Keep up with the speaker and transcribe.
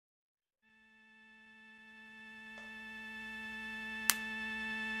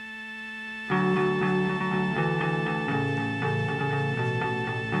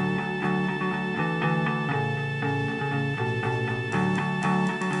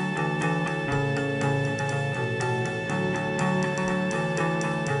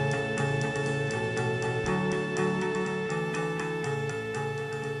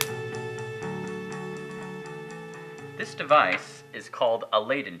This device is called a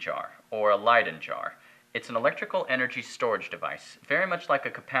Leyden Jar, or a Leiden Jar. It's an electrical energy storage device, very much like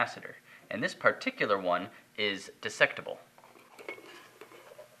a capacitor, and this particular one is dissectable.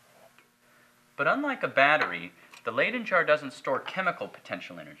 But unlike a battery, the Leyden Jar doesn't store chemical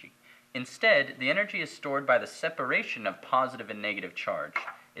potential energy. Instead, the energy is stored by the separation of positive and negative charge.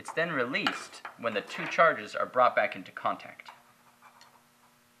 It's then released when the two charges are brought back into contact.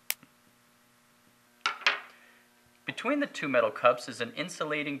 Between the two metal cups is an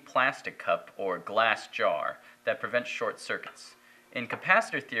insulating plastic cup, or glass jar, that prevents short circuits. In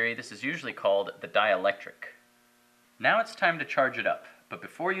capacitor theory, this is usually called the dielectric. Now it's time to charge it up, but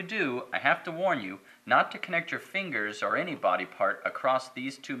before you do, I have to warn you not to connect your fingers or any body part across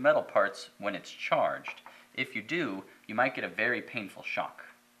these two metal parts when it's charged. If you do, you might get a very painful shock.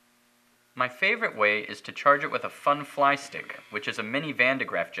 My favorite way is to charge it with a fun fly stick, which is a mini Van de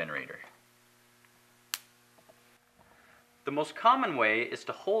Graaff generator. The most common way is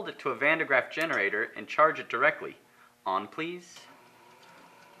to hold it to a Van de Graaff generator and charge it directly. On please,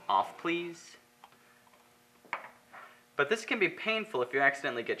 off please. But this can be painful if you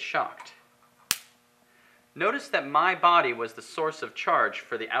accidentally get shocked. Notice that my body was the source of charge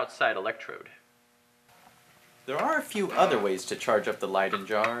for the outside electrode. There are a few other ways to charge up the Leyden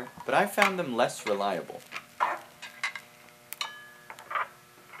Jar, but I found them less reliable.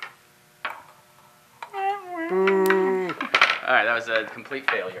 Alright, that was a complete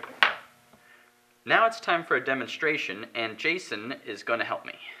failure. Now it's time for a demonstration, and Jason is going to help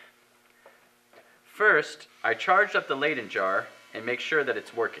me. First, I charged up the Leyden Jar and make sure that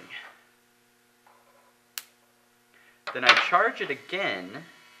it's working. Then I charge it again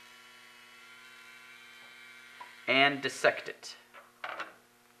and dissect it.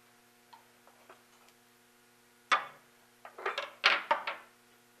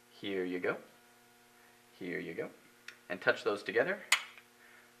 Here you go. Here you go. And touch those together.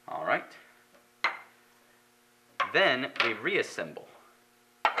 All right. Then we reassemble.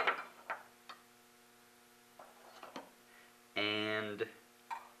 And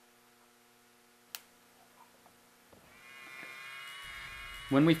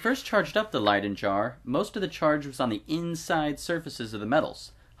when we first charged up the Leyden Jar, most of the charge was on the inside surfaces of the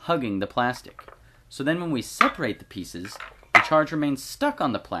metals, hugging the plastic. So then when we separate the pieces, the charge remains stuck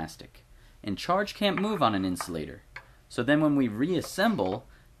on the plastic, and charge can't move on an insulator. So then when we reassemble,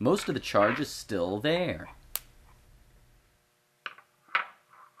 most of the charge is still there.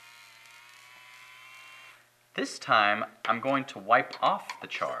 This time, I'm going to wipe off the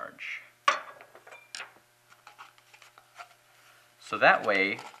charge. So that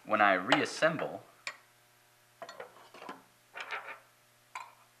way, when I reassemble,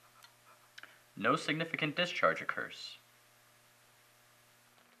 no significant discharge occurs.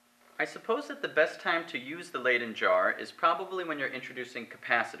 I suppose that the best time to use the Leyden Jar is probably when you're introducing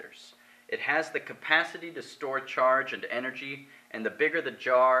capacitors. It has the capacity to store charge and energy, and the bigger the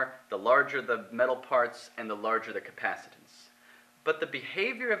jar, the larger the metal parts, and the larger the capacitance. But the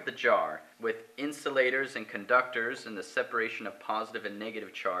behavior of the jar, with insulators and conductors and the separation of positive and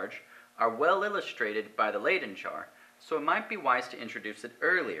negative charge, are well illustrated by the Leyden Jar, so it might be wise to introduce it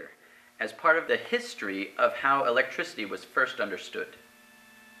earlier, as part of the history of how electricity was first understood.